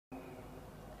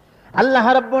আল্লাহ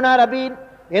রাব্বুল আলামিন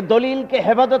এ দলিলকে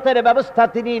হেফাজতের ব্যবস্থা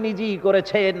তিনি নিজেই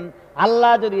করেছেন।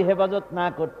 আল্লাহ যদি হেফাজত না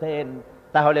করতেন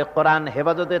তাহলে কোরআন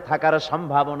হেফাজতে থাকার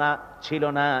সম্ভাবনা ছিল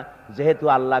না, যেহেতু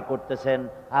আল্লাহ করতেছেন।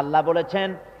 আল্লাহ বলেছেন,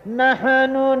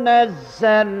 নাহনু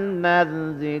নাযালনায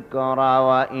যিকরা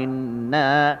ওয়া ইন্না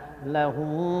লাহু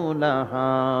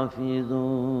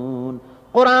লাহাফিজুন।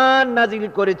 কোরআন নাজিল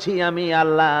করেছি আমি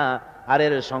আল্লাহ, আর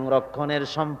এর সংরক্ষণের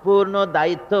সম্পূর্ণ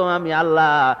দায়িত্ব আমি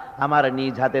আল্লাহ আমার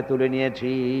নিজ হাতে তুলে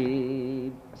নিয়েছি।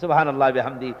 সুবহানাল্লাহ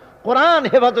বিহামদি। কোরআন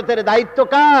হেফাজতের দায়িত্ব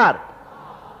কার?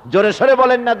 জোরে সরে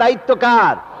বলেন না, দায়িত্ব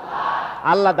কার?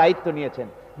 আল্লাহ দায়িত্ব নিয়েছেন।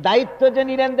 দায়িত্ব যে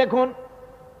নিলেন, দেখুন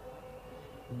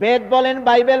বেদ বলেন,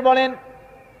 বাইবেল বলেন,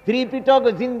 ত্রিপিটক,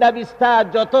 জিন্দা বিস্তা,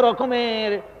 যত রকমের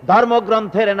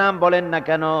ধর্মগ্রন্থের নাম বলেন না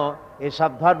কেন,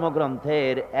 এসব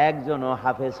ধর্মগ্রন্থের একজনও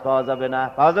হাফেজ পাওয়া যাবে না।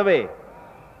 পাওয়া যাবে?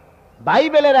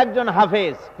 বাইবেলের একজন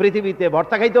হাফেজ পৃথিবীতে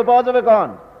ভর্তা খাইতেও পাওয়া যাবে? কোন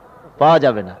পাওয়া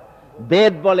যাবে না।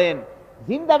 বেদ বলেন,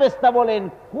 জিন্দা বেস্তা বলেন,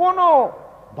 কোন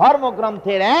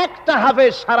ধর্মগ্রন্থের একটা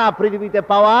হাফেজ সারা পৃথিবীতে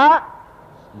পাওয়া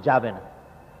যাবে না।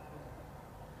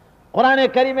 কোরআনে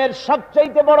কারীমের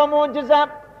সবচেয়ে বড় মুজিজা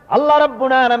আল্লাহ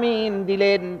রাব্বুল আলামিন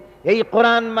দিলেন। এই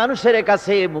কোরআন মানুষের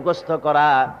কাছে মুখস্থ করা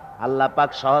আল্লাহ পাক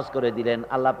সহজ করে দিলেন।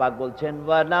 আল্লাহ পাক বলছেন,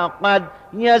 ওয়ালাকাদ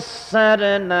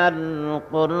ইয়াসসারনাল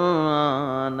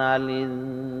কুরআনা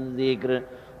লিযিকর।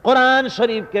 কোরআন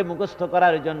শরীফকে মুখস্থ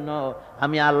করার জন্য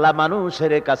আমি আল্লাহ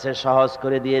মানুষের কাছে সহজ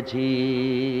করে দিয়েছি।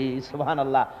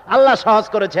 সুবহানাল্লাহ। আল্লাহ সহজ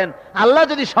করেছেন। আল্লাহ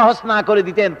যদি সহজ না করে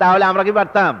দিতেন তাহলে আমরা কি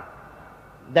পারতাম?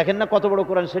 দেখেন না কত বড়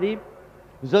কোরআন শরীফ।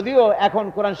 যদিও এখন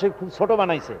কোরআন শরীফ খুব ছোট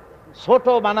বানাইছে। ছোট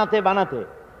বানাতে বানাতে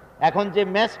এখন যে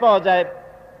ম্যাচ পাওয়া যায়,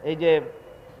 এই যে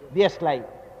দিয়াসলাই,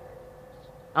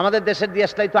 আমাদের দেশের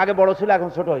দিয়াসলাই তো আগে বড় ছিল, এখন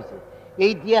ছোট হয়েছে।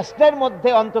 এই দিয়াসলাইয়ের মধ্যে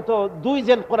অন্তত 2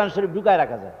 জেল কোরআন শরীফ ঢুকায়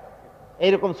রাখা যায়,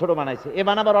 এইরকম ছোট বানাইছে। এ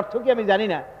বানাবার অর্থ কি আমি জানি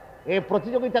না। এ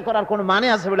প্রতিযোগিতা করার কোনো মানে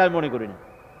আছে বলে আমি মনে করি না।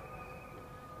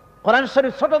 কোরআন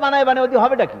শরীফ ছোট বানায় বানায় ওদি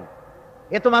হবেটা কি?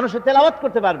 এ তো মানুষের তেলাওয়াত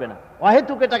করতে পারবে না।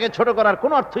 অহেতুক এটাকে ছোট করার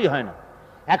কোনো অর্থই হয় না।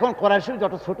 এখন কোরআন শরীফ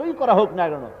যত ছোটই করা হোক না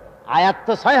কেন, আয়াত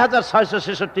তো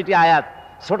 6666টি আয়াত।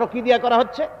 ছোট কি দিয়া করা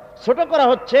হচ্ছে? ছোট করা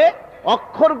হচ্ছে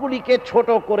অক্ষরগুলিকে ছোট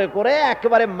করে করে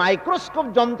একেবারে মাইক্রোস্কোপ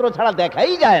যন্ত্র ছাড়া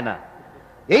দেখাই যায় না,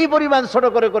 এই পরিমাণ ছোট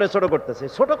করে করে ছোট করতেছে।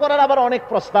 ছোট করার আবার অনেক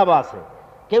প্রস্তাব আছে।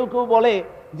 কেউ কেউ বলে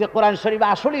যে কোরআন শরীফ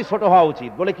আসলেই ছোট হওয়া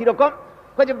উচিত। বলে কিরকম?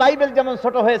 যে বাইবেল যেমন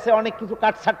ছোট হয়েছে, অনেক কিছু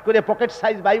কাটছাট করে পকেট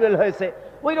সাইজ বাইবেল হয়েছে,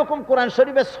 ওই রকম কোরআন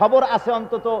শরীফের সবর আছে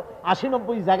অন্তত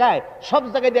 80-90 জায়গায়। সব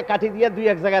জায়গায় দিয়ে কাঠি দিয়ে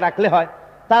 2-1 জায়গায় রাখলে হয়।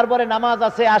 তারপরে নামাজ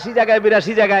আছে 80 জায়গায়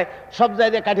 82 জায়গায়, সব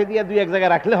জায়গায় কাঠি দিয়ে 2-1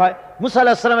 জায়গায় রাখলে হয়। মুসা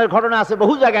আলাইহিস সালামের ঘটনা আছে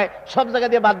বহু জায়গায়, সব জায়গা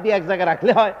দিয়ে বাদ দিয়ে 1 জায়গায়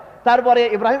রাখলে হয়। তারপরে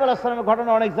ইব্রাহিম আলাইহিস সালামের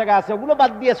ঘটনা অনেক জায়গা আছে, ওগুলো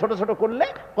বাদ দিয়ে ছোট ছোট করলে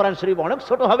কোরআন শরীফ অনেক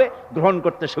ছোট হবে, গ্রহণ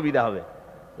করতে সুবিধা হবে।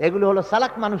 এগুলো হলো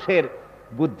চালাক মানুষের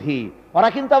বুদ্ধি। ওরা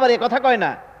কিন্তু আবার একথা কয়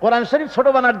না কোরআন শরীফ ছোট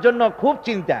বানার জন্য খুব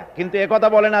চিন্তা, কিন্তু একথা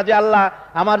বলে না যে আল্লাহ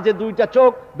আমার যে 2টা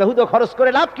চোখ বেহুদ খরচ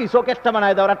করে লাভ কি? চোখ একটা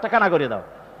বানায় দাও, একটা কানা করে দাও।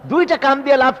 2টা কান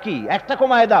দিয়ে লাভ কি? একটা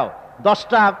কমায় দাও।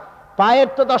 10টা পায়ের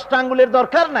তো 10টা আঙ্গুলের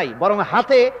দরকার নাই, বরং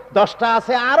হাতে 10টা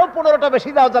আছে, আরো 15টা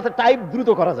বেশি দাও যাতে টাইপ দ্রুত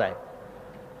করা যায়।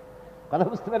 কথা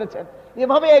বুঝতে পেরেছেন?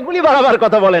 এভাবে এগুলি বাড়াবার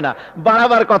কথা বলে না,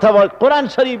 বাড়াবার কথা বল। কোরআন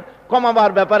শরীফ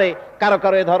কমাবার ব্যাপারে কারো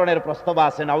কারো এ ধরনের প্রস্তাব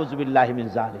আছে, নাউজুবিল্লাহি মিন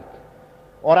যালিক।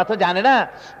 ওরা তো জানে না,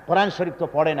 কোরআন শরীফ তো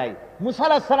পড়ে নাই। মুসা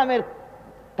আলাইহিস সালামের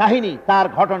কাহিনী, তার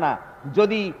ঘটনা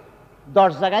যদি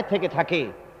 10 জায়গায় থেকে থাকে,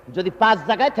 যদি 5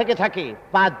 জায়গায় থেকে থাকে,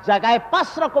 5 জায়গায় 5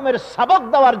 রকমের সবক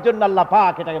দেওয়ার জন্য আল্লাহ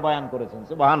পাক এটাকে বয়ান করেছেন।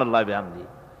 সুবহানাল্লাহ বিহামদি।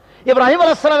 ইব্রাহিম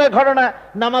আলাইহিস সালামের ঘটনা,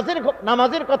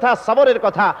 নামাজের কথা, সবরের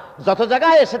কথা যত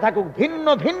জায়গায় এসে থাকুক, ভিন্ন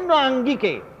ভিন্ন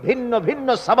আঙ্গিকে ভিন্ন ভিন্ন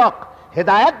সবক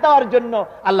হেদায়েত দেওয়ার জন্য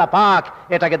আল্লাহ পাক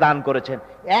এটাকে দান করেছেন।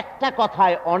 একটা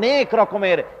কথায় অনেক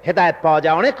রকমের হেদায়েত পাওয়া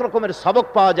যায়, অনেক রকমের সবক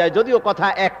পাওয়া যায়, যদিও কথা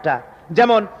একটা।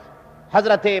 যেমন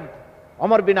হযরতে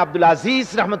ওমর বিন আব্দুল আজিজ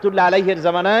রাহমাতুল্লাহ আলাইহির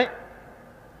জামানায়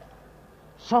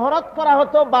শহরত করা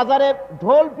হতো, বাজারে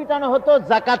ঢোল পিটানো হতো,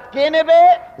 যাকাত কে নেবে,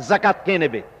 যাকাত কে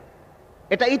নেবে,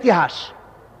 এটা ইতিহাস।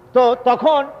 তো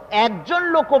তখন একজন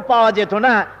লোকও পাওয়া যেত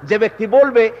না যে ব্যক্তি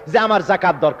বলবে যে আমার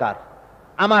যাকাত দরকার,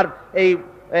 আমার এই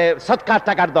সদকার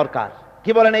টাকার দরকার।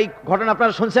 কি বলেন? এই ঘটনা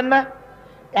আপনারা শুনছেন না?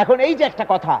 এখন এই যে একটা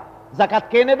কথা, যাকাত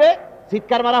কে নেবে,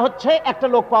 চিৎকার মারা হচ্ছে, একটা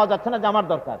লোক পাওয়া যাচ্ছে না যে আমার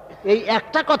দরকার। এই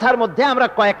একটা কথার মধ্যে আমরা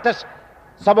কয়েকটা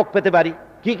সবক পেতে পারি।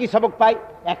 কি কি সবক পাই?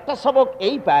 একটা সবক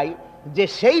এই পাই যে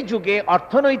সেই যুগে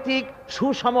অর্থনৈতিক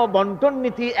সুষম বন্টন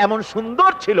নীতি এমন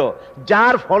সুন্দর ছিল,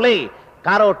 যার ফলে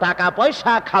কারো টাকা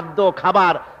পয়সা, খাদ্য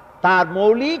খাবার, তার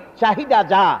মৌলিক চাহিদা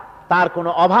যা, তার কোনো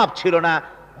অভাব ছিল না।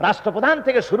 রাষ্ট্রপ্রধান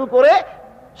থেকে শুরু করে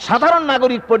সাধারণ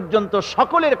নাগরিক পর্যন্ত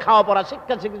সকলের খাওয়া পড়া,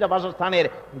 শিক্ষা, চিকিৎসা, বাসস্থানের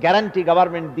গ্যারান্টি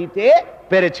গভর্নমেন্ট দিতে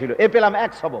পেরেছিল। এ পেলাম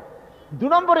এক সবক। দু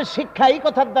নম্বরের শিক্ষা এই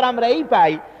কথার দ্বারা আমরা এই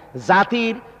পাই,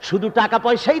 জাতির শুধু টাকা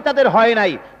পয়সাই তাদের হয়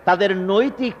নাই, তাদের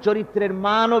নৈতিক চরিত্রের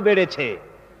মানও বেড়েছে।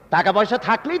 টাকা পয়সা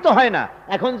থাকলেই তো হয় না।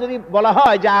 এখন যদি বলা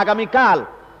হয় যে আগামীকাল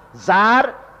যার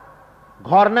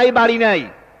ঘর নাই, বাড়ি নাই,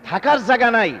 থাকার জায়গা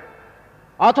নাই,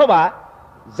 অথবা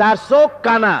যার চোখ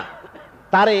কানা,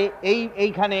 তারে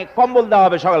এইখানে কম্বল দেওয়া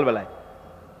হবে সকালবেলায়।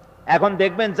 এখন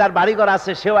দেখবেন যার বাড়িঘর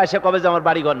আছে সেও এসে কবে যে আমার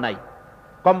বাড়িঘর নাই,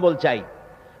 কম্বল চাই।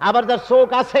 আবার যার চোখ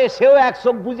আছে সেও এক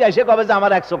চোখ বুঝে এসে কবে যে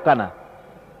আমার এক চোখ কানা,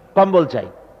 কম্বল চাই।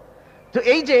 তো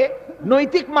এই যে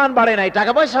নৈতিক মান বাড়ে নাই,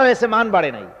 টাকা পয়সা হয়েছে, মান বাড়ে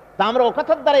নাই। তা আমরা ও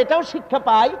কথার দ্বারা এটাও শিক্ষা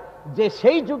পাই যে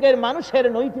সেই যুগের মানুষের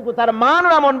নৈতিকতার মান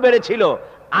এমন বেড়েছিল,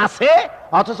 আছে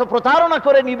অথচ প্রতারণা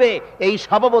করে নিবে এই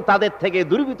স্বভাবও তাদের থেকে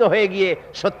দূরীভূত হয়ে গিয়ে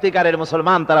সত্যিকারের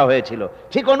মুসলমান তারা হয়েছিল।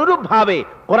 ঠিক অনুরূপ ভাবে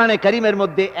কোরআনে কারীমের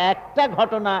মধ্যে একটা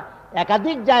ঘটনা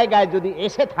একাধিক জায়গায় যদি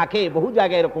এসে থাকে, বহু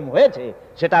জায়গায় এরকম হয়েছে,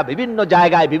 সেটা বিভিন্ন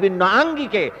জায়গায় বিভিন্ন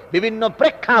আঙ্গিকে বিভিন্ন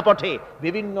প্রেক্ষাপটে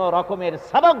বিভিন্ন রকমের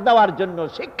সবক দেওয়ার জন্য,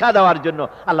 শিক্ষা দেওয়ার জন্য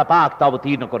আল্লাহ পাক তা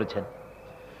অবতীর্ণ করেছেন।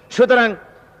 সুতরাং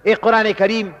এই কোরআনে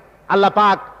কারীম আল্লাহ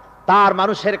পাক তার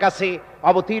মানুষের কাছে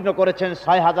অবতীর্ণ করেছেন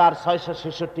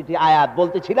 ৬৬৬৬টি আয়াত।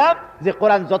 বলতেছিলাম যে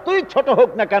কোরআন যতই ছোট হোক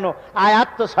না কেন, আয়াত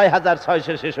তো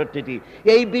 ৬৬৬৬টি।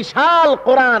 এই বিশাল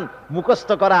কোরআন মুখস্থ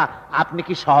করা আপনি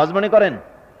কি সহজ মনে করেন?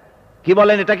 কি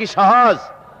বলেন, এটা কি সহজ?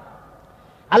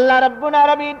 আল্লাহ রাব্বুল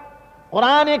আলামিন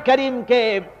কোরআনে কারীমকে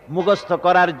মুখস্থ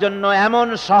করার জন্য এমন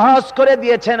সহজ করে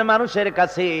দিয়েছেন মানুষের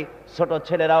কাছে। ছোট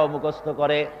ছেলেরাও মুখস্থ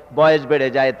করে, বয়স বেড়ে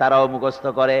যায় তারাও মুখস্থ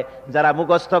করে। যারা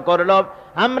মুখস্থ করলো,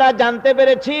 আমরা জানতে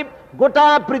পেরেছি গোটা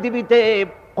পৃথিবীতে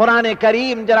কোরআনে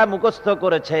কারীম যারা মুখস্থ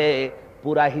করেছে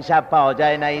পুরা হিসাব পাওয়া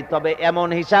যায় নাই, তবে এমন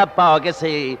হিসাব পাওয়া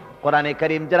গেছে কোরআনে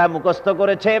কারীম যারা মুখস্থ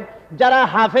করেছে, যারা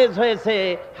হাফেজ হয়েছে,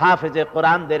 হাফেজে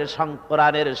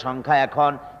কোরআনের সংখ্যা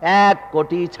এখন ১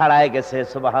 কোটি ছাড়াই গেছে।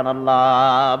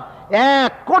 সুবহানাল্লাহ,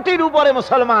 ১ কোটির উপরে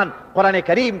মুসলমান কোরআনে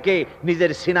কারীমকে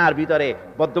নিজের সিনার ভিতরে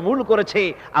বদ্ধমূল করেছে,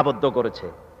 আবদ্ধ করেছে।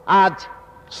 আজ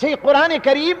সেই কোরআনে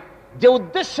কারীম যে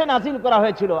উদ্দেশ্যে নাজিল করা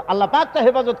হয়েছিল, আল্লাহ পাক তা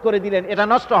হেফাজত করে দিলেন। এটা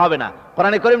নষ্ট হবে না।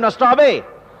 কোরআনে কারীম নষ্ট হবে?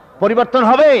 পরিবর্তন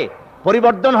হবে?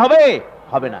 পরিবর্তন হবে?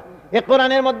 হবে না। এই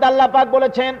কোরআনের মধ্যে আল্লাহ পাক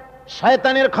বলেছেন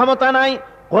শয়তানের ক্ষমতা নাই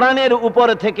কোরআনের উপর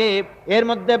থেকে এর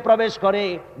মধ্যে প্রবেশ করে,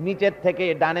 নিচের থেকে,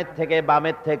 ডানের থেকে,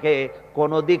 বামের থেকে,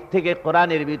 কোন দিক থেকে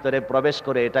কোরআনের ভিতরে প্রবেশ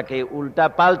করে এটাকে উল্টা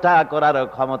পাল্টা করার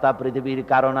ক্ষমতা পৃথিবীর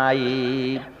কারো নাই।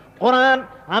 কোরআন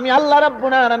আমি আল্লাহ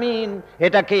রাব্বুল আলামিন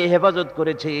এটাকে হেফাজত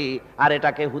করেছি, আর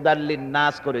এটাকে হুদাল্লিন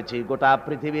নাস করেছি, গোটা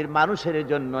পৃথিবীর মানুষের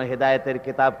জন্য হেদায়েতের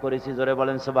কিতাব করেছি। জোরে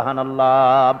বলেন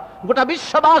সুবহানাল্লাহ। গোটা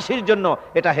বিশ্ববাসীর জন্য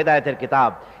এটা হেদায়েতের কিতাব।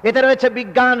 এতে রয়েছে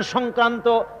বিজ্ঞান সংক্রান্ত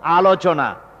আলোচনা।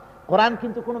 কোরআন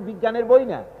কিন্তু কোনো বিজ্ঞানের বই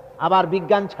না, আবার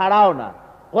বিজ্ঞান ছাড়াও না।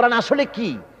 কোরআন আসলে কি?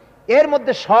 এর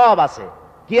মধ্যে সব আছে।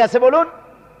 কি আছে বলুন?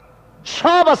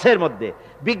 সব আছে। এর মধ্যে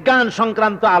বিজ্ঞান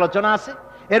সংক্রান্ত আলোচনা আছে,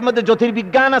 এর মধ্যে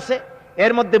জ্যোতির্বিজ্ঞান আছে,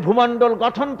 এর মধ্যে ভূমণ্ডল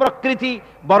গঠন প্রকৃতি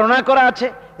বর্ণনা করা আছে,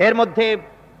 এর মধ্যে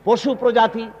পশু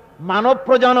প্রজাতি, মানব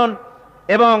প্রজনন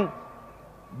এবং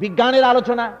বিজ্ঞানের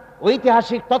আলোচনা,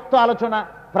 ঐতিহাসিক তত্ত্ব আলোচনা,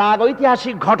 প্রাগ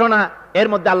ঐতিহাসিক ঘটনা এর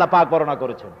মধ্যে আল্লাহ পাক বর্ণনা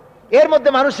করেছেন। এর মধ্যে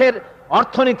মানুষের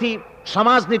অর্থনীতি,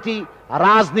 সমাজনীতি,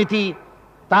 রাজনীতি,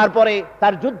 তারপরে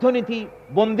তার যুদ্ধনীতি,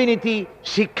 বন্দিনীতি,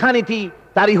 শিক্ষানীতি,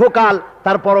 তার ইহকাল,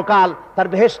 তার পরকাল, তার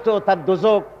বেহেশত, তার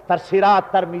দোজক, তার সিরাত,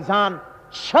 তার মিজান,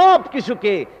 সব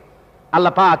কিছুকে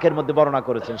আল্লাহ পাকের মধ্যে বর্ণনা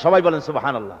করেছেন। সবাই বলেন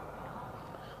সুবহানাল্লাহ।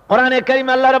 কোরআনে কারীম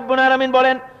আল্লাহ রাব্বুল আলামিন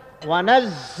বলেন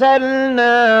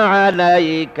ওয়ানাজ্জালনা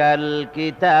আলাইকাল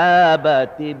কিতাবা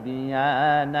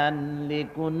তিবয়ানান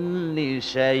লিকুল্লি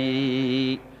শাই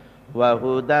ওয়া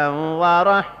হুদান ওয়া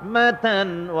রাহমাতান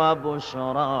ওয়া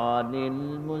বুশরা লিল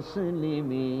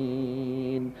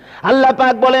মুসলিমিন। আল্লাহ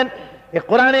পাক বলেন এই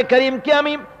কোরআনে কারীমকে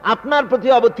আমি আপনার প্রতি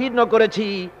অবতীর্ণ করেছি,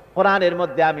 কোরআনের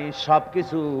মধ্যে আমি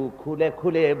সবকিছু খুলে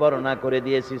খুলে বর্ণনা করে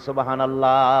দিয়েছি।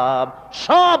 সুবহানাল্লাহ।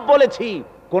 সব বলেছি,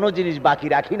 কোন জিনিস বাকি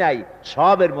রাখি নাই,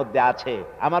 সবের মধ্যে আছে।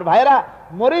 আমার ভাইরা,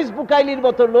 মরিস বুকাইলির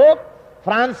মতো লোক,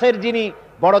 ফ্রান্সের যিনি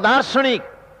বড় দার্শনিক,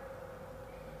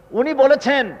 উনি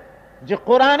বলেছেন যে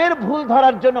কোরআনের ভুল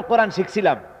ধরার জন্য কোরআন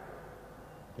শিখছিলাম।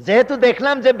 যেহেতু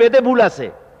দেখলাম যে বেদে ভুল আছে,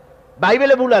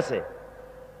 বাইবেলে ভুল আছে,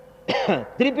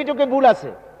 ত্রিপিটকে ভুল আছে,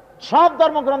 সব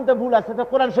ধর্মগ্রন্থে ভুল আছে, তো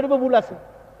কোরআন শরীফে ভুল আছে।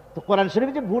 তো কোরআন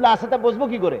শরীফে যে ভুল আছে তা বুঝবো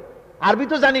কি করে? আরবি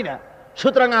তো জানি না,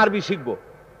 সুতরাং আরবি শিখবো।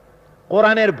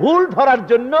 কোরআনের ভুল ধরার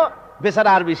জন্য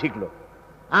বেচারা আরবি শিখলো।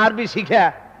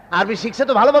 আরবি শিখছে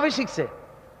তো ভালোভাবে শিখছে।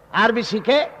 আরবি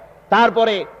শিখে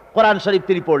তারপরে কোরআন শরীফ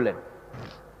তিনি পড়লেন।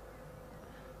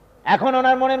 এখন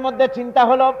ওনার মনের মধ্যে চিন্তা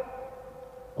হলো,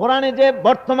 কোরআনে যে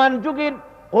বর্তমান যুগের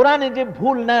কোরআনে যে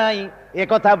ভুল নাই, এ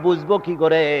কথা বুঝবো কি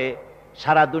করে?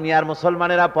 সারা দুনিয়ার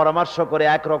মুসলমানেরা পরামর্শ করে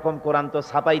একরকম কোরআন তো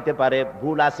ছাপাইতে পারে,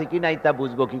 ভুল আছে কি নাই তা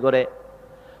বুঝবো কি করে?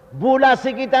 ভুল আছে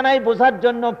কি তা নাই বোঝার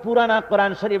জন্য পুরানা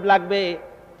কোরআন শরীফ লাগবে।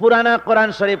 পুরানা কোরআন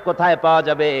শরীফ কোথায় পাওয়া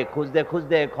যাবে? খুঁজতে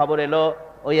খুঁজতে খবর এলো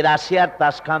ওই রাশিয়ার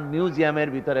তাশখান মিউজিয়ামের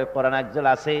ভিতরে কোরআন একজল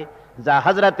আছে, যা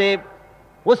হযরতে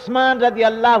উসমান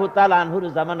রাদিয়াল্লাহু তাআলা আনহুর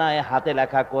জামানায় হাতে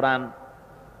লেখা কোরআন।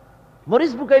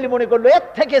 মরিস বুকাইলি মনে করলো এর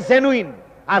থেকে জেনুইন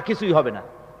আর কিছুই হবে না,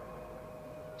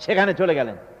 সেখানে চলে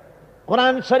গেলেন।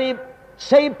 কোরআন শরীফ,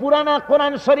 সেই পুরানা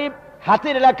কোরআন শরীফ,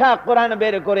 হাতের লেখা কোরআন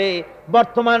বের করে,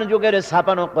 বর্তমান যুগের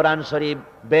ছাপানো কোরআন শরীফ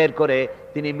বের করে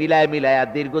তিনি মিলায় মিলায়া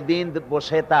দীর্ঘদিন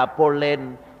বসে তা পড়লেন।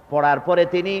 পড়ার পরে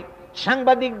তিনি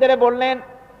সাংবাদিকদের বললেন,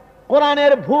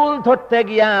 কোরআনের ভুল ধরতে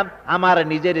গিয়া আমার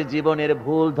নিজের জীবনের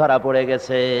ভুল ধরা পড়ে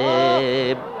গেছে।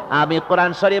 আমি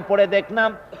কোরআন শরীফ পড়ে দেখলাম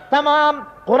তামাম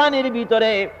কোরআনের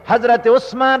ভিতরে হযরতে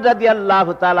উসমান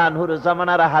রাদিয়াল্লাহু তাআলা আনহুর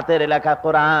জামানার হাতের লেখা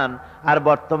কোরআন আর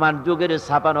বর্তমান যুগের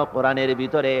ছাপানো কোরআনের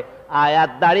ভিতরে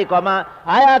আয়াত দাড়ি কমা,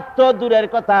 আয়াত তো দূরের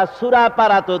কথা, সূরা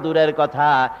পারা তো দূরের কথা,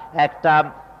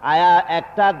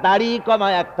 একটা দাড়ি কমা,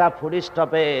 একটা ফুল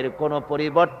স্টপের কোনো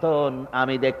পরিবর্তন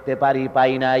আমি দেখতে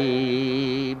পাই নাই।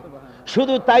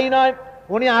 শুধু তাই নয়,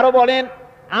 উনি আরো বলেন,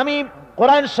 আমি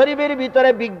কোরআন শরীফের ভিতরে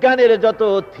বিজ্ঞানের যত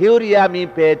থিওরি আমি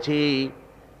পেয়েছি,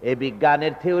 এই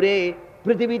বিজ্ঞানের থিওরি,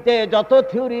 পৃথিবীতে যত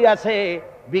থিওরি আছে,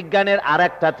 বিজ্ঞানের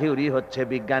আরেকটা থিওরি হচ্ছে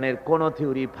বিজ্ঞানের কোনো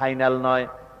থিওরি ফাইনাল নয়।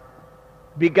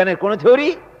 বিজ্ঞানের কোনো থিওরি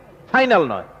ফাইনাল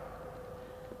নয়।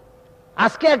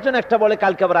 আজকে একজন একটা বলে,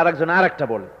 কালকে আবার আরেকজন আরেকটা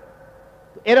বলে।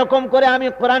 এরকম করে আমি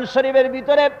কোরআন শরীফের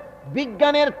ভিতরে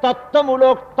বিজ্ঞানের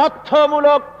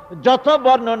তথ্যমূলক যত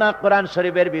বর্ণনা কোরআন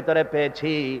শরীফের ভিতরে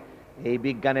পেয়েছি, এই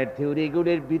বিজ্ঞানের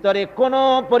থিওরিগুলির ভিতরে কোনো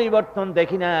পরিবর্তন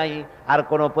দেখি নাই, আর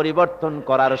কোনো পরিবর্তন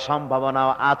করার সম্ভাবনা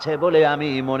আছে বলে আমি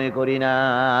মনে করি না।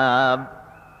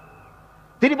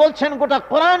 তিনি বলছেন, গোটা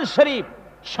কোরআন শরীফ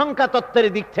সংখ্যা তত্ত্বের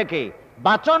দিক থেকে,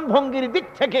 বাচন ভঙ্গির দিক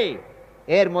থেকে,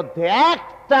 এর মধ্যে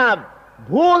একটা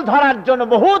ভুল ধরার জন্য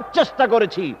বহুত চেষ্টা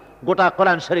করেছি, গোটা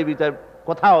কোরআন শরীফ ভিতরে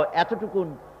কোথাও এতটুকুন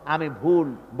আমি ভুল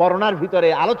বর্ণনার ভিতরে,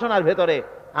 আলোচনার ভিতরে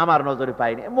আমার নজরে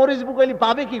পাইনি। মরিস বুকাইলি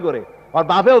পাবে কি করে? ওর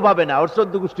বাবেও পাবে না, ওর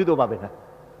 14 গোষ্ঠীতেও পাবে না,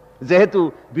 যেহেতু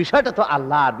বিষয়টা তো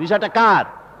আল্লাহর। বিষয়টা কার?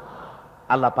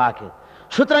 আল্লাহ পাকের।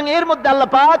 সুতরাং এর মধ্যে আল্লাহ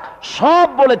পাক সব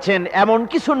বলেছেন, এমন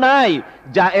কিছু নাই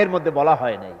যা এর মধ্যে বলা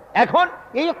হয় নাই। এখন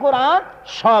এই কোরআন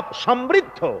সব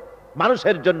সমৃদ্ধ,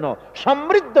 মানুষের জন্য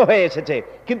সমৃদ্ধ হয়ে এসেছে।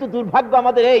 কিন্তু দুর্ভাগ্য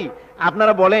আমাদের এই,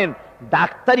 আপনারা বলেন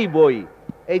ডাক্তারি বই,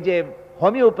 এই যে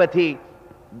হোমিওপ্যাথি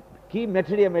কি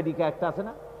ম্যাটেরিয়া মেডিকা একটা আছে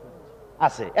না,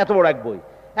 আছে, এত বড় এক বই।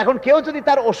 এখন কেউ যদি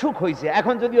তার অসুখ হয়েছে,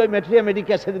 এখন যদি ওই ম্যাটেরিয়া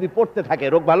মেডিকা সে যদি পড়তে থাকে,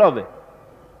 রোগ ভালো হবে?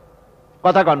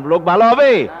 কথা কন, রোগ ভালো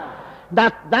হবে?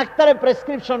 ডাক্তারের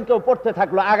প্রেসক্রিপশন কেউ পড়তে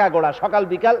থাকলো আগাগোড়া, সকাল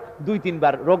বিকাল 2-3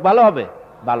 বার, রোগ ভালো হবে?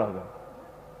 ভালো হবে।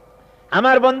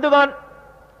 আমার বন্ধুগণ,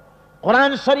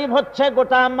 কোরআন শরীফ হচ্ছে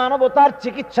গোটা মানবতার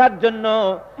চিকিৎসার জন্য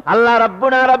আল্লাহ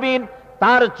রাব্বুল আলামিন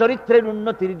তার চরিত্রের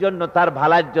উন্নতির জন্য, তার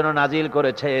ভালোর জন্য নাজিল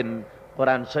করেছেন।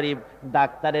 কোরআন শরীফ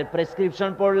ডাক্তারের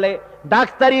প্রেসক্রিপশন পড়লে,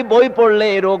 ডাক্তারি বই পড়লে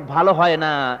রোগ ভালো হয়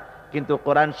না, কিন্তু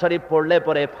কোরআন শরীফ পড়লে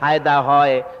পরে ফায়দা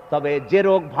হয়। তবে যে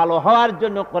রোগ ভালো হওয়ার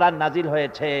জন্য কোরআন নাজিল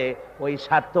হয়েছে, ওই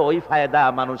স্বার্থ, ওই ফায়দা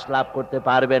মানুষ লাভ করতে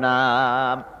পারবে না।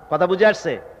 কথা বুঝে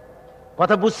আসছে?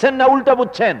 কথা বুঝছেন না উল্টা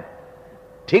বুঝছেন?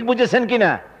 ঠিক বুঝেছেন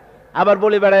কিনা? আবার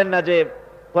বলে বেড়ান না যে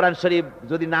কোরআন শরীফ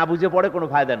যদি না বুঝে পড়ে কোনো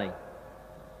ফায়দা নাই,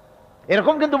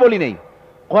 এরকম কিন্তু বলি নেই।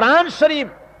 কোরআন শরীফ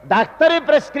ডাক্তারের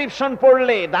প্রেসক্রিপশন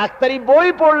পড়লে, ডাক্তারি বই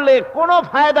পড়লে কোনো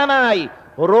ফায়দা নাই।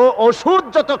 ওষুধ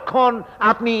যতক্ষণ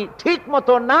আপনি ঠিক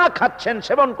মতো না খাচ্ছেন,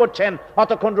 সেবন করছেন,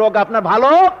 ততক্ষণ রোগ আপনার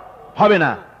ভালো হবে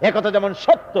না। একথা যেমন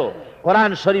সত্য,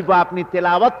 কোরআন শরীফ আপনি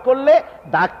তেলাওয়াত করলে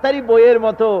ডাক্তারি বইয়ের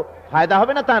মতো ফায়দা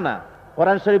হবে না তা না।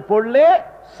 কোরআন শরীফ পড়লে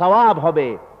সওয়াব হবে,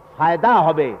 ফায়দা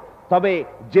হবে। তবে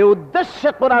যে উদ্দেশ্যে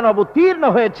কোরআন অবতীর্ণ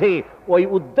হয়েছে, ওই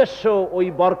উদ্দেশ্য, ওই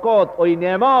বরকত, ওই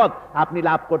নেয়ামত আপনি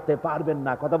লাভ করতে পারবেন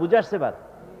না। কথা বুঝে আসছে?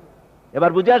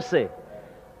 এবার বুঝে আসছে?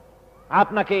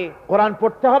 আপনাকে কোরআন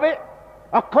পড়তে হবে,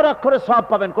 অক্ষরে অক্ষরে সওয়াব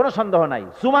পাবেন, কোনো সন্দেহ নাই।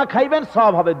 চুমা খাইবেন,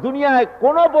 সওয়াব হবে। দুনিয়ায়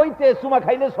কোনো বইতে চুমা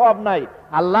খাইলে সওয়াব নাই,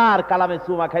 আল্লাহর কালামে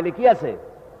চুমা খাইলে কি আছে?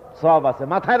 সওয়াব আছে।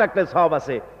 মাথায় রাখলে সওয়াব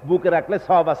আছে, বুকে রাখলে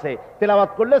সওয়াব আছে,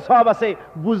 তেলাওয়াত করলে সওয়াব আছে,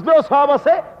 বুঝলেও সওয়াব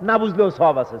আছে, না বুঝলেও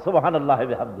সওয়াব আছে। সুবহানাল্লাহ ওয়া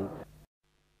বিহামদিহি।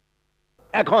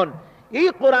 এখন এই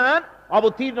কোরআন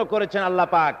অবতীর্ণ করেছেন আল্লাহ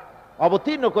পাক,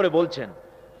 অবতীর্ণ করে বলছেন,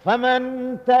 ফামান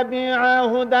তাবিআ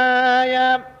হুদায়া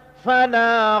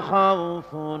ফালা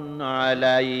খাউফুন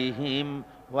আলাইহিম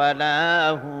ওয়ালা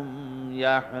হুম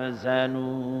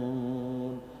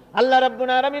ইয়াহজানুন। আল্লাহ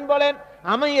রাব্বুল আলামিন বলেন,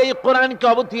 আমি এই কোরআনকে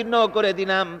অবতীর্ণ করে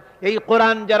দিলাম, এই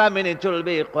কোরআন যারা মেনে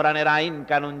চলবে, কোরআনের আইন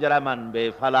কানুন যারা মানবে,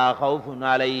 ফালা খাউফুন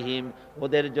আলাইহিম,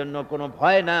 ওদের জন্য কোনো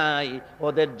ভয় নাই,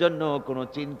 ওদের জন্য কোনো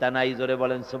চিন্তা নাই। জোরে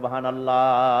বলেন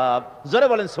সুবহানাল্লাহ, জোরে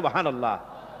বলেন সুবহানাল্লাহ।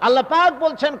 আল্লাহ পাক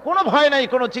বলছেন কোনো ভয় নাই,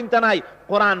 কোনো চিন্তা নাই।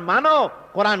 কোরআন মানো,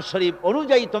 কোরআন শরীফ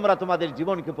অনুযায়ী তোমরা তোমাদের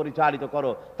জীবনকে পরিচালিত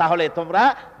করো, তাহলে তোমরা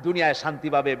দুনিয়ায় শান্তি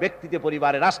পাবে, ব্যক্তিতে,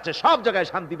 পরিবারে, রাষ্ট্রে, সব জায়গায়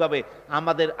শান্তি পাবে।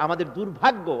 আমাদের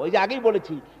দুর্ভাগ্য, ওই যে আগেই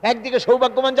বলেছি, একদিকে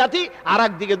সৌভাগ্যবান জাতি, আর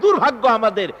একদিকে দুর্ভাগ্য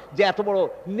আমাদের, যে এত বড়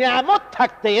নিয়ামত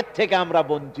থাকতে এর থেকে আমরা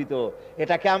বঞ্চিত।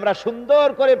 এটাকে আমরা সুন্দর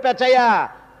করে পেঁচাইয়া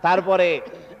তারপরে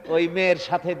ওই মেয়ের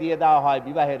সাথে দিয়ে দেওয়া হয়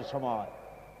বিবাহের সময়।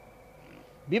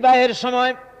 বিবাহের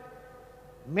সময়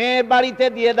মেয়ে বাড়িতে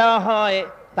দিয়ে দেওয়া হয়,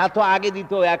 তা তো আগে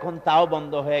দিত, এখন তাও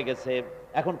বন্ধ হয়ে গেছে।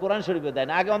 এখন কোরআন শরীফও দেয়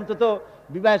না। আগে অন্তত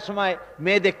বিবাহের সময়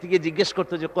মেয়ে দেখতে গিয়ে জিজ্ঞেস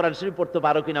করতো যে কোরআন শরীফ পড়তে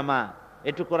পারো কিনা মা,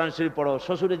 একটু কোরআন শরীফ পড়ো।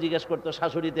 শ্বশুরে জিজ্ঞেস করতো,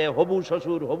 শাশুড়িতে, হবু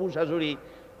শ্বশুর, হবু শাশুড়ি,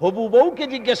 হবু বউকে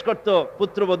জিজ্ঞেস করতো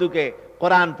পুত্রবধূকে,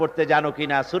 কোরআন পড়তে জানো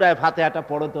কিনা, সূরা ফাতিহাটা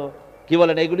পড়ো তো। কি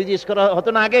বলেন, এইগুলি জিজ্ঞেস করা হতো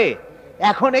না আগে?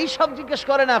 এখন এই সব জিজ্ঞেস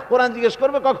করে না। কোরআন জিজ্ঞেস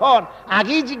করবে কখন?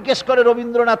 আগেই জিজ্ঞেস করে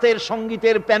রবীন্দ্রনাথের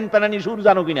সঙ্গীতের প্যান প্যানানি সুর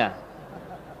জানো কিনা,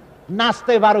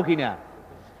 নাচতে পারো কিনা।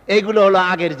 এইগুলো হলো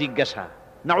আগের জিজ্ঞাসা।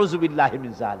 নাউযুবিল্লাহি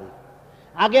মিন যালিক।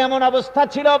 আগে এমন অবস্থা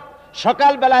ছিল,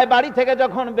 সকাল বেলায় বাড়ি থেকে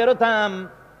যখন বেরোতাম,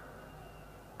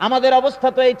 আমাদের অবস্থা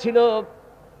তো এই ছিল,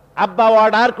 আব্বা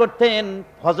অর্ডার করতেন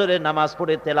ফজরের নামাজ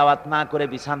পড়ে তেলাওয়াত না করে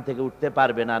বিছান থেকে উঠতে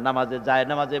পারবে না, নামাজে যায়,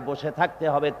 নামাজে বসে থাকতে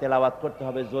হবে, তেলাওয়াত করতে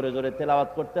হবে, জোরে জোরে তেলাওয়াত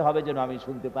করতে হবে যেন আমি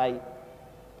শুনতে পাই।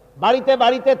 বাড়িতে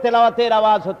বাড়িতে তেলাওয়াতের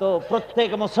আওয়াজ হতো, প্রত্যেক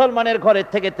মুসলমানের ঘরের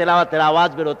থেকে তেলাওয়াতের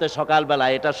আওয়াজ বেরোতে সকালবেলা।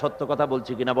 এটা সত্য কথা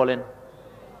বলছি কিনা বলেন?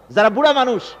 যারা বুড়া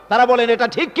মানুষ তারা বলেন এটা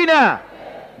ঠিক কিনা।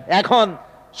 এখন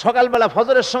সকালবেলা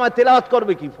ফজরের সময় তেলাওয়াত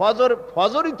করবে কি?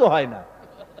 ফজরই তো হয় না।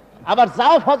 আবার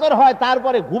যাও ফজর হয়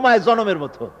তারপরে ঘুমায় জনমের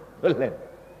মতো, বললেন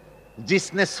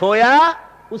জিসনে সোয়া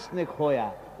উসনে খোয়া।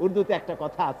 উর্দুতে একটা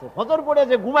কথা আছে, ফজর পড়ে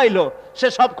যে ঘুমাইলো সে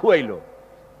সব খুয়াইলো।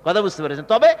 কথা বুঝতে পেরেছেন?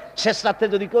 তবে শেষ রাত্রে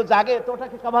যদি কেউ জাগে তো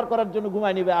ওটাকে কভার করার জন্য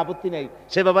ঘুমায় নিবে, আপত্তি নেই,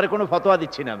 সে ব্যাপারে কোনো ফতোয়া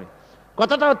দিচ্ছি না আমি।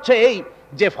 কথাটা হচ্ছে এই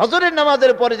যে ফজরের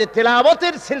নামাজের পরে যে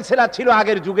তেলাওয়াতের সিলসিলা ছিল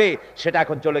আগের যুগে, সেটা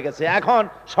এখন চলে গেছে। এখন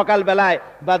সকাল বেলায়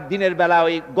বা দিনের বেলা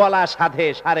ওই গলা সাধে,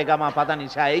 সারে গামা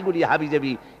পাদানিসা, এইগুলি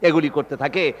হাবিজাবি এগুলি করতে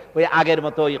থাকে। ওই আগের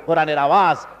মতো ওই কোরআনের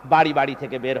আওয়াজ বাড়ি বাড়ি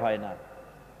থেকে বের হয় না।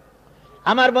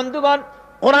 আমার বন্ধুগণ,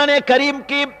 কোরআনে কারীম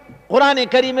কি, কোরআনে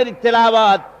কারীমের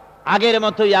তেলাওয়াত আগের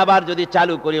মতোই আবার যদি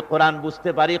চালু করি, কোরআন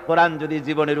বুঝতে পারি, কোরআন যদি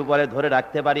জীবনের উপরে ধরে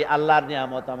রাখতে পারি, আল্লাহর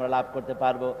নিয়ামত আমরা লাভ করতে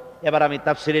পারবো। এবার আমি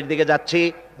তাফসীরের দিকে যাচ্ছি।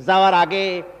 যাওয়ার আগে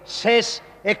শেষ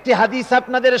একটি হাদিস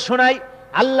আপনাদের শোনাই।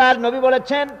 আল্লাহর নবী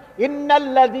বলেছেন,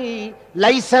 ইন্নাল্লাযী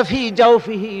লাইসা ফি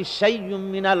জাওফিহি শাইউম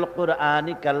মিনাল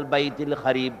কুরআনি কাল বাইতিল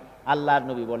খারিব। আল্লাহর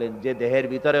নবী বলেন, যে দেহের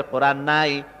ভিতরে কোরআন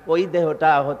নাই, ওই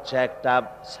দেহটা হচ্ছে একটা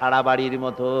সারা বাড়ির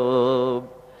মতো।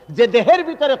 যে দেহের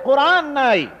ভিতরে কোরআন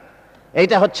নাই,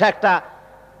 এইটা হচ্ছে একটা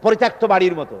পরিত্যক্ত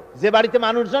বাড়ির মতো, যে বাড়িতে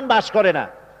মানুষজন বাস করে না।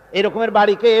 এরকমের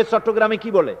বাড়িকে চট্টগ্রামে কি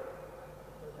বলে?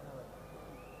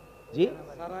 জি,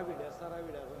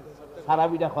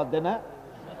 সারাবিটা খদ্দে না,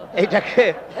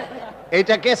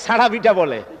 এইটাকে সারাবিটা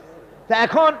বলে। তা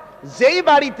এখন যেই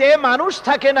বাড়িতে মানুষ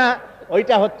থাকে না,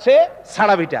 ওইটা হচ্ছে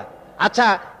সারাবিটা। আচ্ছা,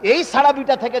 এই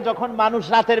সারাবিটা থেকে যখন মানুষ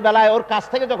রাতের বেলায় ওর কাছ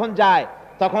থেকে যখন যায়,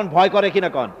 তখন ভয় করে কিনা?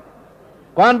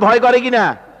 কন ভয় করে কিনা?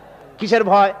 কিসের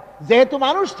ভয়? যেহেতু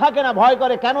মানুষ থাকে না, ভয়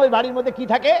করে। কেন? ওই বাড়ির মধ্যে কি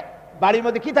থাকে? বাড়ির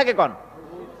মধ্যে কি থাকে? কন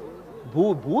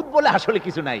ভূত বলে আসলে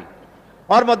কিছু নাই।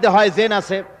 ওর মধ্যে হয় জিন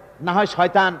আছে, না হয়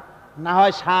শয়তান, না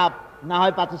হয় সাপ, না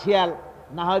হয় পাতিশিয়াল,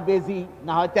 না হয় বেজি,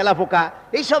 না হয় তেলাপোকা,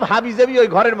 এইসব হাবিজাবি ওই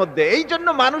ঘরের মধ্যে। এই জন্য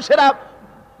মানুষেরা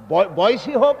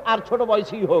বয়সী হোক আর ছোট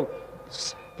বয়সী হোক,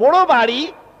 পোড়ো বাড়ি,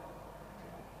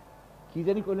 কি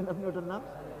জানি করলেন আপনি ওটার নাম?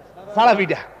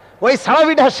 সারাবিডা। ওই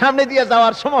সারাবিডার সামনে দিয়ে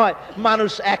যাওয়ার সময়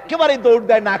মানুষ একেবারে দৌড়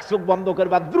দেয়, নাক চোখ বন্ধ করে,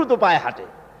 বা দ্রুত পায়ে হাঁটে,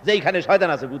 যেইখানে শয়তান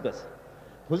আছে, ভূত আছে।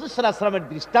 হুজুর সাল্লাল্লাহু আলাইহি ওয়াসাল্লামের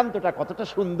দৃষ্টান্তটা কতটা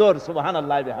সুন্দর!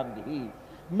 সুবহানাল্লাহি ওয়া বিহামদিহি।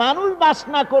 মানুষ বাস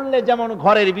না করলে যেমন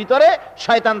ঘরের ভিতরে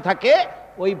শয়তান থাকে,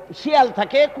 ওই শিয়াল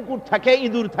থাকে, কুকুর থাকে,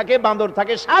 ইঁদুর থাকে, বান্দর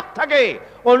থাকে, সাপ থাকে,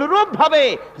 অনুরূপ ভাবে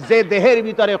যে দেহের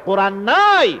ভিতরে কোরআন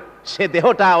নাই, সে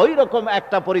দেহটা ওই রকম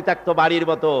একটা পরিত্যক্ত বাড়ির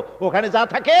মতো। ওখানে যা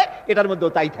থাকে এটার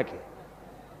মধ্যেও তাই থাকে।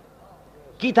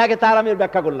 কি থাকে তার আমি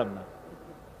ব্যাখ্যা করলাম না।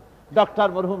 ডক্টর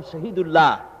মরহুম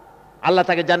শহীদুল্লাহ, আল্লাহ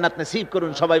তাকে জান্নাত নসিব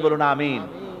করুন, সবাই বলুন আমিন।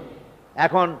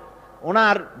 এখন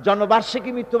ওনার জন্মবার্ষিকী,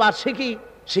 মৃত্যুবার্ষিকী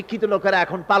শিক্ষিত লোকেরা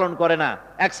এখন পালন করে না,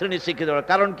 এক শ্রেণীর শিক্ষিত।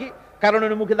 কারণ কি? কারণ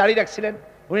উনি মুখে দাড়ি রাখছিলেন,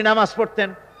 উনি নামাজ পড়তেন।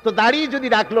 তো দাড়ি যদি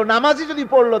রাখলো, নামাজই যদি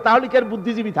পড়লো, তাহলে কি আর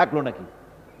বুদ্ধিজীবী থাকলো নাকি?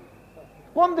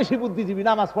 কোন দেশি বুদ্ধিজীবী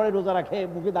নামাজ পড়ে, রোজা রাখে,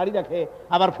 মুখে দাড়ি রাখে,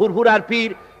 আবার ফুরফুরার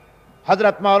পীর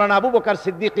হযরত মাওলানা আবু বকর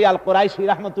সিদ্দিকী আল কুরাইশী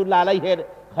রাহমাতুল্লাহ আলাইহির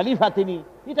খলিফা তিনি,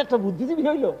 এটা একটা বুদ্ধিজীবী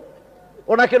হইল।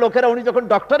 ওনাকে লোকেরা, উনি যখন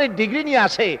ডক্টরের ডিগ্রি নিয়ে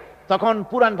আসে তখন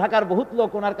পুরান ঢাকার বহুত লোক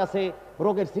ওনার কাছে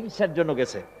রোগের চিকিৎসার জন্য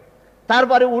গেছে।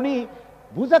 তারপরে উনি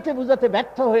বুঝাতে বুঝাতে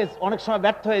ব্যর্থ হয়ে, অনেক সময়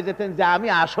ব্যর্থ হয়ে যেতেন যে আমি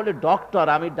আসলে ডক্টর,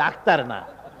 আমি ডাক্তার না।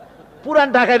 পুরান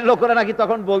ঢাকার লোকেরা নাকি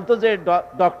তখন বলতো যে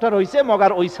ডক্টর হইছে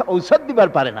মগার ঔষধ দিবার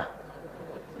পারে না।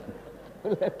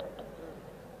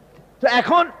 তো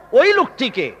এখন ওই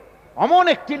লোকটিকে, অমন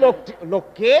একটি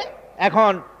লোককে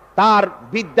এখন তার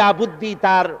বিদ্যা বুদ্ধি,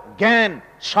 তার জ্ঞান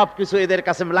সবকিছু এদের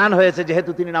কাছে ম্লান হয়েছে,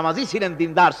 যেহেতু তিনি নামাজি ছিলেন,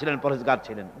 দিনদার ছিলেন, পরহেজগার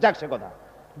ছিলেন। যাক সে কথা।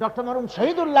 ডক্টর মরহুম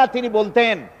শহীদুল্লাহ তিনি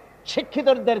বলতেন,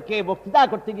 শিক্ষিতদেরকে বক্তৃতা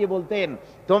করতে গিয়ে বলতেন,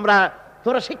 তোমরা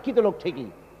শিক্ষিত লোক ঠিকই,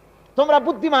 তোমরা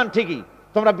বুদ্ধিমান ঠিকই,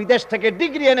 তোমরা বিদেশ থেকে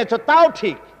ডিগ্রি এনেছো তাও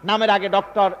ঠিক, নামের আগে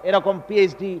ডক্টর, এরকম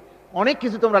পিএইচডি অনেক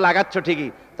কিছু তোমরা লাগাচ্ছ ঠিকই,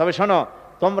 তবে শোনো,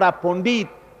 তোমরা পণ্ডিত,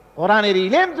 কোরআনের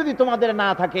ইলম যদি তোমাদের না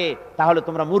থাকে তাহলে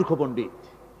তোমরা মূর্খ পণ্ডিত।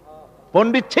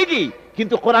 পণ্ডিত ঠিকই,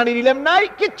 কিন্তু কোরআনের ইলম নাই,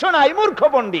 কিচ্ছু নাই, মূর্খ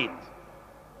পণ্ডিত।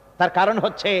 তার কারণ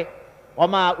হচ্ছে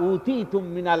ওমা উতিতুম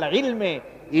মিনাল ইলমে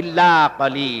ইল্লা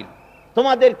কালিল,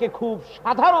 তোমাদেরকে খুব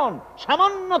সাধারণ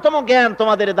সামান্যতম জ্ঞান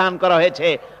তোমাদের দান করা হয়েছে।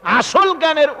 আসল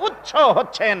জ্ঞানের উৎস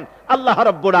হচ্ছেন আল্লাহ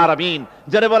রাব্বুল আলামিন।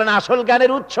 যারা বলেন আসল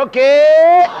জ্ঞানের উৎস কে?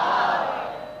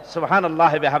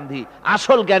 সুবহানাল্লাহি বিহামদিহি।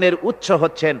 আসল জ্ঞানের উৎস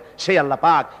হচ্ছেন সেই আল্লাহ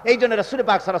পাক। এই জন্য রাসূল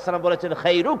পাক সাল্লাল্লাহু আলাইহি ওয়াসাল্লাম বলেছেন,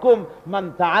 খায়রুকুম মান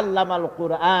তাআল্লামাল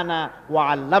কুরআনা ওয়া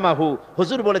আল্লামাহু।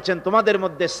 হুজুর বলেছেন, তোমাদের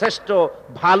মধ্যে শ্রেষ্ঠ,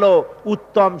 ভালো,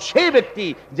 উত্তম সেই ব্যক্তি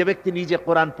যে ব্যক্তি নিজে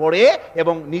কোরআন পড়ে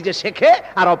এবং নিজে শেখে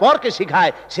আর অপরকে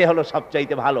শেখায়, সে হলো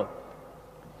সবচাইতে ভালো।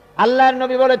 আল্লাহর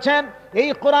নবী বলেছেন, এই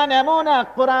কোরআন এমন এক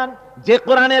কোরআন, যে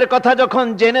কোরআনের কথা যখন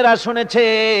জেনেরা শুনেছে,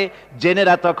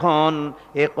 জেনেরা তখন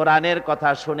এই কোরআনের কথা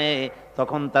শুনে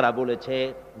তখন তারা বলেছে,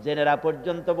 জেনেরা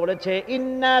পর্যন্ত বলেছে,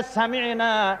 ইন্না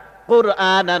সামি'না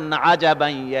কুরআনান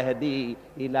আজাবান ইয়াহদি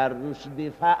ইলার রুশদি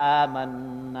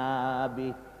ফাআমান্না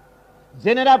বিহি।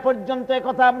 জেনেরা পর্যন্ত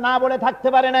কথা না বলে থাকতে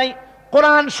পারে নাই,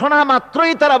 কোরআন শোনা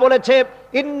মাত্রই তারা বলেছে,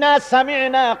 ইন্না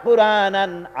সামি'না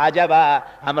কুরআনান আজাবা,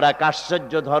 আমরা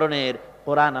আশ্চর্য ধরনের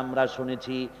কোরআন আমরা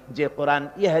শুনেছি, যে কোরআন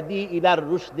ইহদি ইলার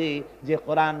রুশদি, যে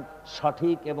কোরআন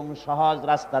সঠিক এবং সহজ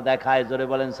রাস্তা দেখায়। জোরে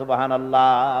বলেন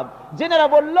সুবহানাল্লাহ। জেনেরা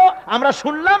বলল, আমরা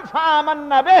শুনলাম,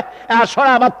 ফাআমান্না বিহি, আর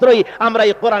শোনা মাত্রই আমরা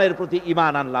এই কোরআনের প্রতি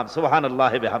ঈমান আনলাম।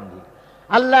 সুবহানাল্লাহি বিহামদিহি।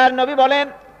 আল্লাহর নবী বলেন,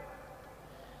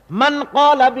 মান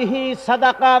ক্বালা বিহি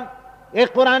সাদাকা, এই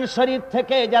কোরআন শরীফ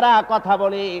থেকে যারা কথা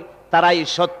বলে তারাই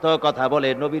সত্য কথা বলে।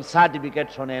 নবীর সার্টিফিকেট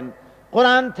শোনেন,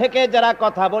 কোরআন থেকে যারা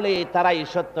কথা বলে তারাই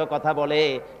সত্য কথা বলে,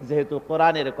 যেহেতু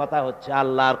কোরআনের কথা হচ্ছে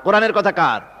আল্লাহর। কোরআনের কথা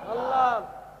কার? আল্লাহ।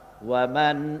 ওয়া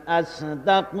মান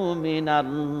আসদাকু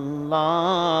মিনাল্লাহি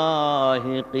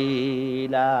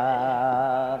কিলা,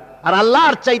 আর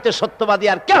আল্লাহর চাইতে সত্যবাদী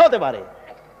আর কে হতে পারে?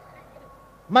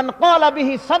 মান ক্বালা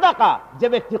বিহি সাদাকা, যে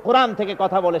ব্যক্তি কোরআন থেকে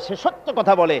কথা বলে সে সত্য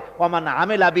কথা বলে। ওয়া মান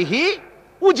আমিলা বিহি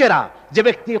উজরা, যে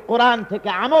ব্যক্তি কোরআন থেকে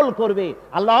আমল করবে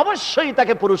আল্লাহ অবশ্যই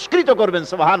তাকে পুরস্কৃত করবেন।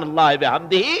 সুবহানাল্লাহি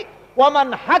বিহামদিহি। ওয়া মান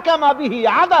হাকামা বিহি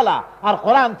আদালা, আর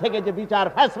কোরআন থেকে যে বিচার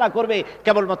ফয়সালা করবে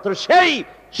কেবলমাত্র সেই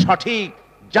সঠিক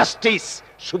জাস্টিস,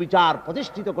 সুবিচার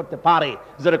প্রতিষ্ঠিত করতে পারে।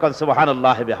 জোরে কোন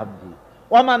সুবহানাল্লাহি বিহামদিহি।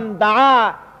 ওয়া মান দাআ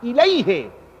ইলাইহি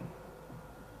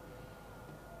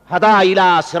হাদা ইলা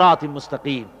সিরাতিম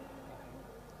মুস্তাকিম,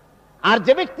 আর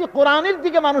যে ব্যক্তি কোরআনের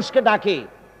দিকে মানুষকে ডাকে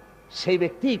সেই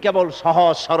ব্যক্তি কেবল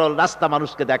সহজ সরল রাস্তা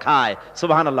মানুষকে দেখায়।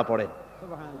 সুবহানাল্লাহ পড়েন।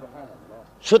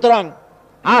 সুতরাং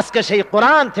আজকে সেই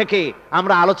কোরআন থেকে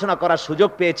আমরা আলোচনা করার সুযোগ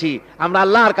পেয়েছি, আমরা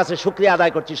আল্লাহর কাছে শুকরিয়া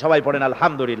আদায় করছি। সবাই পড়েন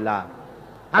আলহামদুলিল্লাহ।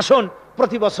 আসুন,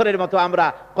 প্রতি বছরের মতো আমরা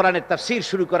কোরআনের তাফসীর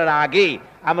শুরু করার আগে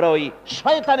আমরা ওই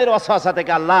শয়তানের ওয়াসওয়াসা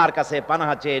থেকে আল্লাহর কাছে পানাহ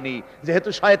চেয়ে নিই, যেহেতু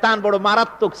শয়তান বড়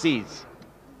মারাত্মক চিজ।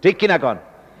 ঠিক কিনা কন?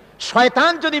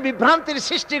 শয়তান যদি বিভ্রান্তির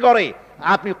সৃষ্টি করে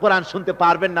আপনি কোরআন শুনতে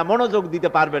পারবেন না, মনোযোগ দিতে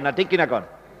পারবেন না। ঠিক কিনা কন?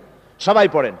 সবাই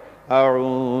পড়েন,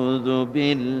 আউযু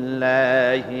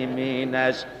বিল্লাহি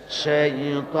মিনাশ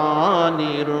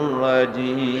শাইতানির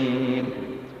রাজীম,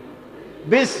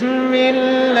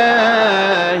 বিসমিল্লাহির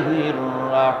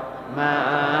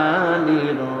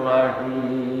রাহমানির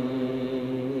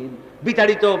রাহিম।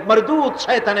 বিতাড়িত মরদুদ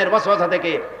শয়তানের ওয়াসওয়াসা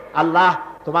থেকে আল্লাহ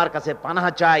তোমার কাছে পানাহ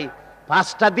চাই।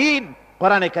 5টা দিন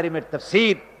কোরআনে কারীমের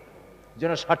তাফসীর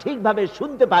যেন সঠিকভাবে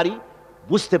শুনতে পারি,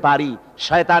 বুঝতে পারি।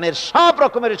 শয়তানের সব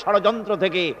রকমের ষড়যন্ত্র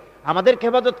থেকে আমাদেরকে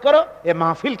হেফাজত করো, এ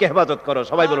মাহফিলকে হেফাজত করো।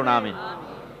 সবাই বলুন আমিন।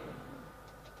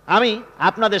 আমি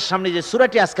আপনাদের সামনে যে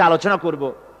সূরাটি আজকে আলোচনা করব,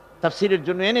 তাফসীরের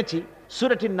জন্য এনেছি,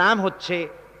 সূরাটির নাম হচ্ছে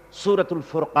সূরাতুল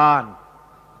ফুরকান।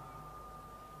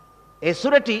 এই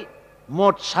সূরাটি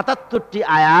মোট 77টি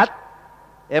আয়াত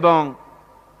এবং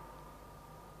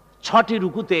 6টি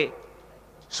রুকুতে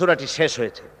সূরাটি শেষ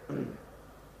হয়েছে।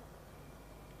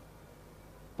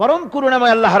 পরম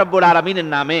করুণাময় আল্লাহ রাব্বুল আলামিনের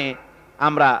নামে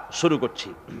আমরা শুরু করছি।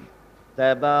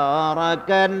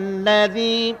 তাবারাকাল্লাযী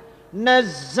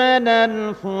নাযালাল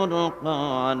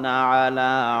ফুরকানা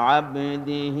আলা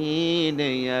আবদিহি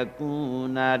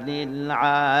লিয়াকুনা লিল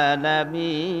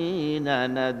আলামিনা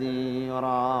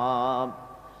নাযীরা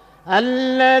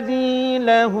الذي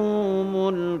له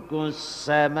ملك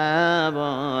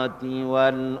السماوات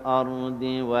والأرض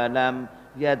ولم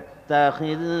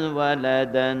يتخذ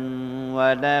ولدا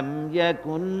ولم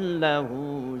يكن له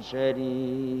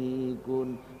شريك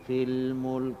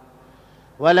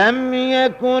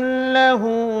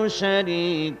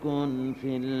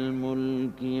في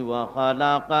الملك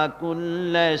وخلق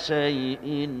كل شيء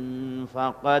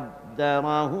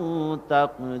فقدره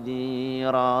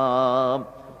تقديرا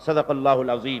صدق الله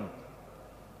العظيم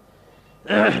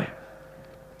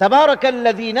تبارك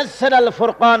الذي نزل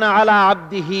الفرقان على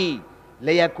عبده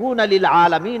ليكون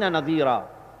للعالمين نذيرا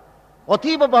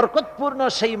অতীব বরকতপূর্ণ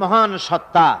সেই মহান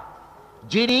সত্তা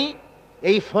যিনি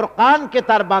এই ফুরকানকে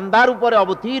তার বান্দার উপরে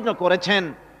অবতীর্ণ করেছেন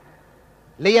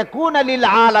লিয়াকুনা লিল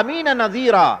আলামিনা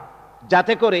নাযীরা,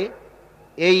 যাতে করে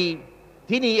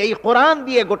তিনি এই কোরআন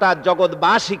দিয়ে গোটা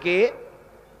জগৎবাসীকে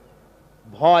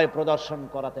ভয় প্রদর্শন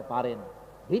করাতে পারেন,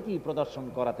 ভীতি প্রদর্শন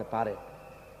করাতে পারে।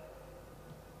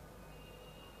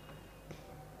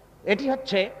 এটি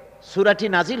হচ্ছে সূরাটি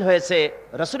নাজিল হয়েছে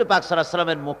রাসূল পাক সাল্লাল্লাহু আলাইহি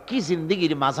ওয়াসাল্লামের মক্কি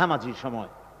জিন্দেগীর মাঝামাঝি সময়।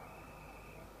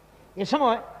 এ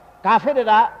সময়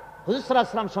কাফেরেরা হুজুর সাল্লাল্লাহু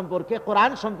আলাইহি ওয়াসাল্লাম সম্পর্কে,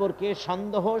 কোরআন সম্পর্কে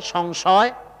সন্দেহ, সংশয়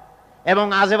এবং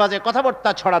আজেবাজে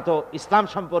কথাবার্তা ছড়াতো ইসলাম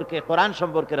সম্পর্কে, কোরআন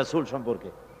সম্পর্কে, রাসূল সম্পর্কে।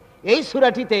 এই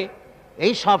সূরাটিতে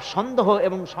এই সব সন্দেহ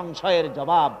এবং সংশয়ের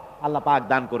জবাব আল্লাহ পাক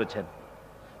দান করেছেন।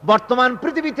 বর্তমান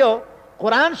পৃথিবীতেও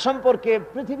কোরআন সম্পর্কে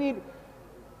পৃথিবীর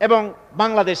এবং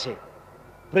বাংলাদেশে,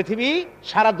 পৃথিবী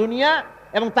সারা দুনিয়া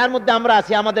এবং তার মধ্যে আমরা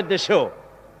আছি আমাদের দেশেও,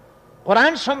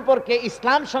 কোরআন সম্পর্কে,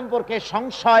 ইসলাম সম্পর্কে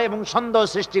সংশয় এবং সন্দেহ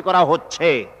সৃষ্টি করা হচ্ছে।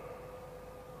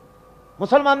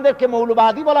 মুসলমানদেরকে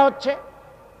মৌলবাদী বলা হচ্ছে,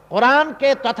 কোরআনকে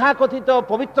তথাকথিত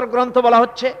পবিত্র গ্রন্থ বলা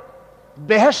হচ্ছে,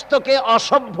 বেহেশতকে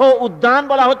অসভ্য উদ্যান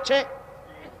বলা হচ্ছে,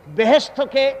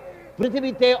 বেহেশতকে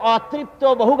পৃথিবীতে অতৃপ্ত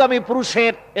বহুগামী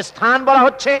পুরুষের স্থান বলা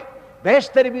হচ্ছে,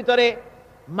 বেহেশতের ভিতরে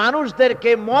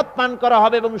মানুষদেরকে মদ পান করা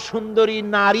হবে এবং সুন্দরী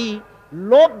নারী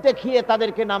লোভ দেখিয়ে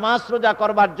তাদেরকে নামাজ রোজা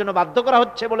করবার জন্য বাধ্য করা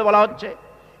হচ্ছে বলে বলা হচ্ছে।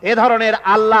 এ ধরনের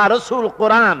আল্লাহ, রসুল,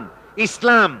 কোরআন,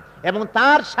 ইসলাম এবং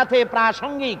তার সাথে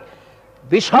প্রাসঙ্গিক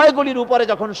বিষয়গুলির উপরে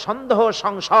যখন সন্দেহ,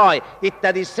 সংশয়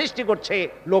ইত্যাদি সৃষ্টি করছে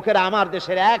লোকেরা, আমার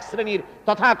দেশের এক শ্রেণীর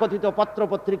তথাকথিত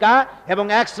পত্রপত্রিকা এবং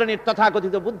এক শ্রেণীর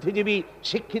তথাকথিত বুদ্ধিজীবী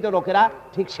শিক্ষিত লোকেরা,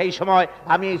 ঠিক সেই সময়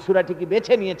আমি এই সূরাটিকে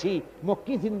বেছে নিয়েছি।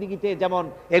 মক্কি জিন্দেগিতে যেমন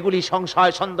এগুলি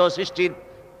সংশয়, সন্দেহ সৃষ্টির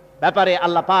ব্যাপারে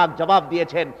আল্লাহ পাক জবাব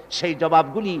দিয়েছেন, সেই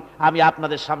জবাবগুলি আমি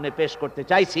আপনাদের সামনে পেশ করতে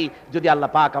চাইছি, যদি আল্লাহ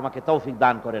পাক আমাকে তৌফিক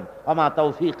দান করেন। ওমা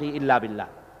তৌফিকি ইল্লা বিল্লাহ।